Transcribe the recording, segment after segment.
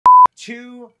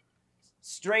Two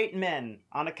straight men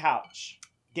on a couch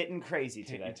getting crazy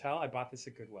today. Can't you tell? I bought this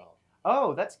at Goodwill.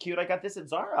 Oh, that's cute. I got this at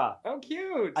Zara. Oh,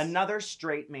 cute. Another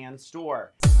straight man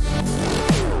store.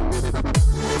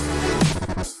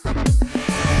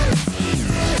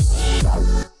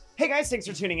 Hey guys, thanks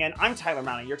for tuning in. I'm Tyler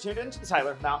Mount, and you're tuned into the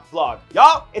Tyler Mount Vlog.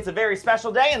 Y'all, it's a very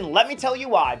special day, and let me tell you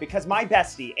why. Because my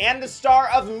bestie and the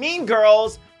star of Mean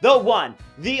Girls, the one,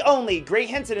 the only, Grey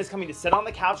Henson, is coming to sit on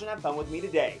the couch and have fun with me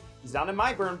today. He's not in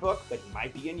my burn book, but he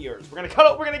might be in yours. We're gonna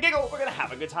cuddle, we're gonna giggle, we're gonna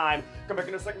have a good time. Come back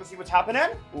in a second to see what's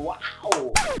happening.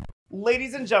 Wow.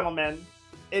 Ladies and gentlemen,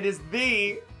 it is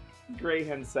the Grey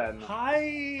Henson.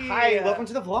 Hi. Hi, welcome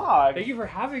to the vlog. Thank you for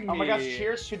having me. Oh my gosh,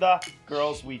 cheers to the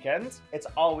girls' weekend. It's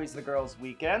always the girls'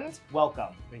 weekend. Welcome.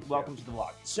 Thank you. Welcome to the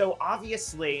vlog. So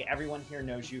obviously, everyone here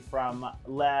knows you from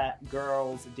Les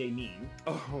Girls des Mean.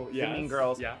 Oh, yeah. The Mean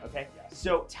Girls. Yeah. Okay. Yes.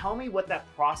 So tell me what that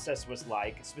process was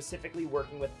like, specifically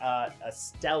working with a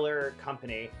stellar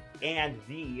company and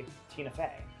the Tina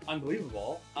Fey.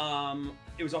 Unbelievable.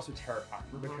 It was also terrifying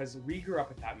because we grew up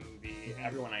with that movie.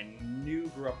 Everyone I knew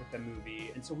grew up with the movie.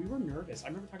 And so we were nervous. I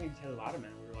remember talking to Taylor Lautner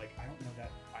and we were like, I don't know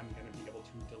that I'm going to be able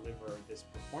to deliver this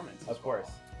performance. Of course.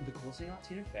 The coolest thing about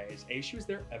Tina Fey is she was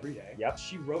there every day. Yep.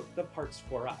 She wrote the parts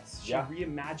for us. She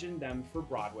reimagined them for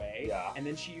Broadway. Yeah. And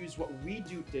then she used what we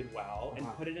did well and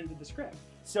put it into the script.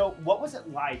 So what was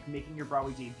it like making your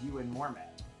Broadway debut in Mormon?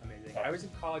 Amazing. I was in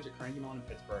college at Carnegie Mellon in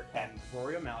Pittsburgh, and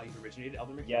Rory O'Malley, who originated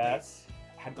Elder McKinley, Yes.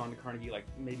 had gone to Carnegie like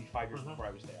maybe 5 years before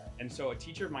I was there. And so a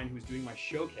teacher of mine who was doing my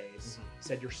showcase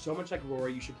said, "You're so much like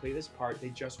Rory, you should play this part. They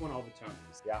just won all the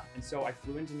Tonys." Yeah. And so I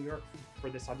flew into New York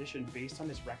for this audition based on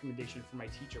this recommendation from my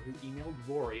teacher who emailed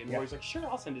Rory, and Rory's like, "Sure,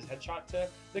 I'll send his headshot to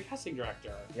the casting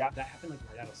director." Yeah. That happened like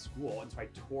right out of school, and so I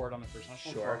toured on the first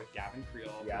national tour with Gavin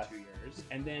Creel for 2 years.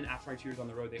 And then after my 2 years on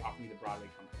the road, they offered me the Broadway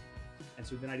company. And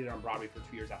so then I did it on Broadway for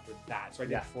 2 years after that. So I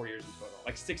did 4 years in total,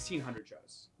 like 1,600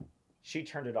 shows. She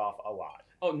turned it off a lot.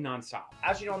 Oh, nonstop.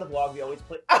 As you know on the vlog, we always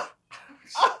play.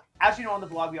 As you know on the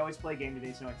vlog, we always play a game.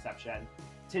 Today's no exception.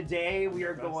 Today we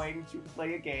are going to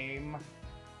play a game,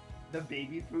 the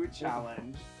Baby Food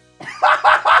Challenge.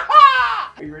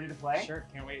 Are you ready to play? Sure,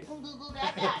 can't wait.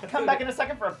 Come back in a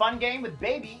second for a fun game with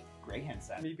Baby Grey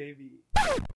Henson. Me, baby.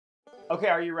 Okay,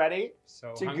 are you ready?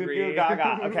 So to hungry. Goo Goo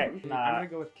Gaga. Okay. I'm gonna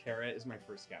go with carrot is my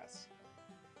first guess.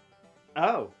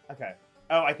 Oh, okay.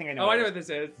 Oh, I think I know. Oh, I know what this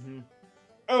is.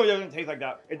 Oh, it doesn't taste like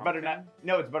that. It's Pumpkin? butternut.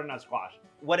 No, it's butternut squash.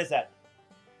 What is that?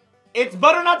 It's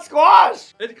butternut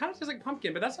squash! It kind of tastes like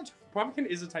pumpkin, but that's not. Pumpkin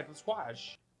is a type of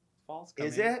squash. Fall's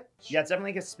coming. Is it? Yeah, it's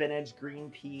definitely like a spinach, green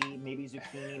pea, maybe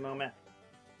zucchini moment.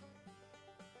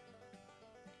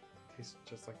 Tastes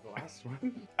just like the last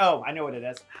one. Oh, I know what it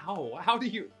is. How? How do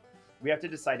you? We have to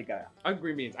decide together. Oh,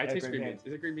 green beans. I taste green green beans.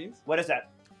 Is it green beans? What is that?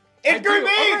 It's I green do.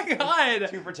 beans! Oh my god!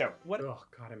 2 for 2. What? Oh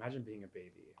god! Imagine being a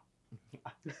baby.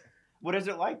 What is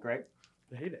it like, Greg?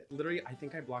 I hate it. Literally, I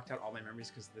think I blocked out all my memories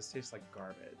because this tastes like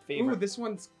garbage. Favorite. Ooh, this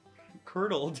one's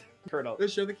curdled. Curdle.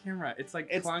 Let's show the camera. It's like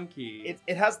clunky.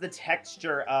 It has the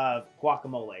texture of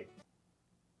guacamole.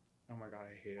 Oh my god,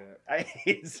 I hate it. I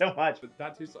hate it so much. But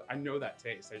that tastes like, I know that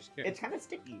taste. I just can't. It's kind of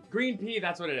sticky. Green pea,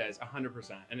 that's what it is,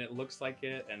 100%. And it looks like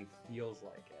it and feels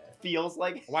like it. Feels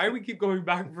like. Why do we keep going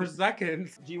back for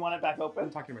seconds? Do you want it back I'm open?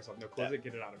 talking to myself. No, close it,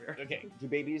 get it out of here. Okay. Do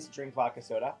babies drink vodka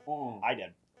soda? I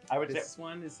did. I would say This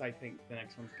one is, I think, the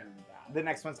next one's gonna be bad. the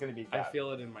next one's gonna be I bad.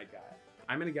 feel it in my gut.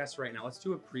 I'm gonna guess right now. Let's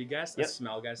do a pre-guess, a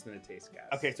smell guess, then a taste guess.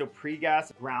 Okay, so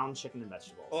pre-gas, ground chicken and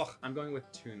vegetables. Ugh, I'm going with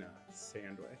tuna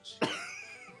sandwich.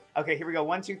 Okay, here we go.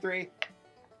 1, 2, 3.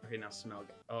 Okay, now smell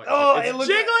guess. Oh, it's it looks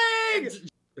jiggling!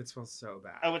 It smells so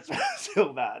bad. Oh, it's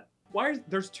so bad. Why is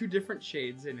there's 2 different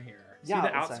shades in here? See, Yeah,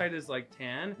 the outside is like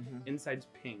tan, inside's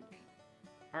pink.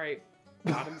 All right,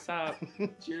 bottoms up.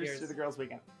 Cheers to the girls'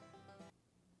 weekend.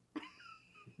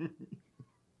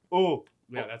 Oh,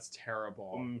 Yeah, that's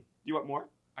terrible. you want more?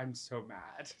 I'm so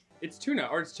mad. It's tuna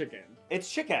or it's chicken.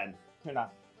 It's chicken. Tuna.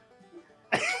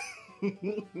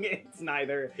 It's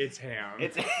neither. It's ham.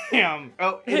 It's ham.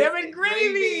 Oh, ham and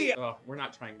gravy. Oh, we're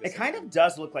not trying this. It kind of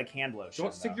does look like hand lotion.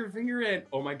 Don't stick your finger in.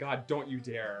 Oh my god, don't you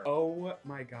dare. Oh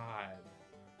my god.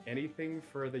 Anything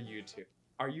for the YouTube.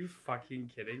 Are you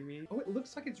fucking kidding me? Oh, it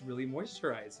looks like it's really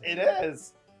moisturizing. It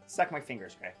is. Suck my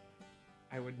fingers, Gray.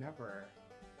 I would never.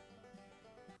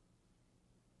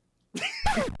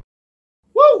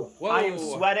 Woo! Whoa. I am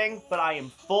sweating, but I am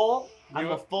full. I'm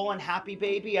know- a full and happy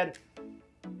baby, and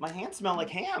my hands smell like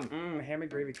ham. Ham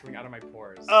and gravy coming out of my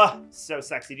pores. Ugh, so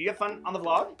sexy. Do you have fun on the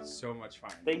vlog? So much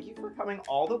fun. Thank you for coming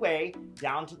all the way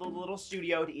down to the little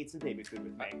studio to eat some baby food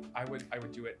with me. I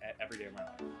would do it every day of my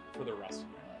life for the rest of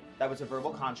my life. That was a verbal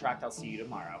contract. I'll see you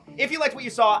tomorrow. If you liked what you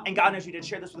saw, and God knows you did,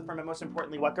 share this with a friend, but most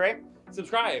importantly, what, Gray?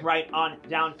 Subscribe. Right on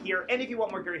down here. And if you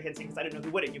want more Grey Henson, because I didn't know who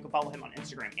wouldn't, you can follow him on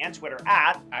Instagram and Twitter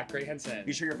at Grey Henson.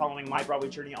 Be sure you're following my Broadway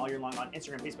journey all year long on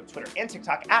Instagram, Facebook, Twitter, and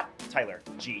TikTok at Tyler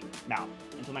G. Now,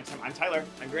 until next time, I'm Tyler.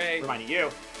 I'm Gray. Reminding you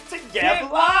to give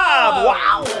love.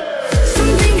 Wow.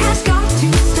 Something has got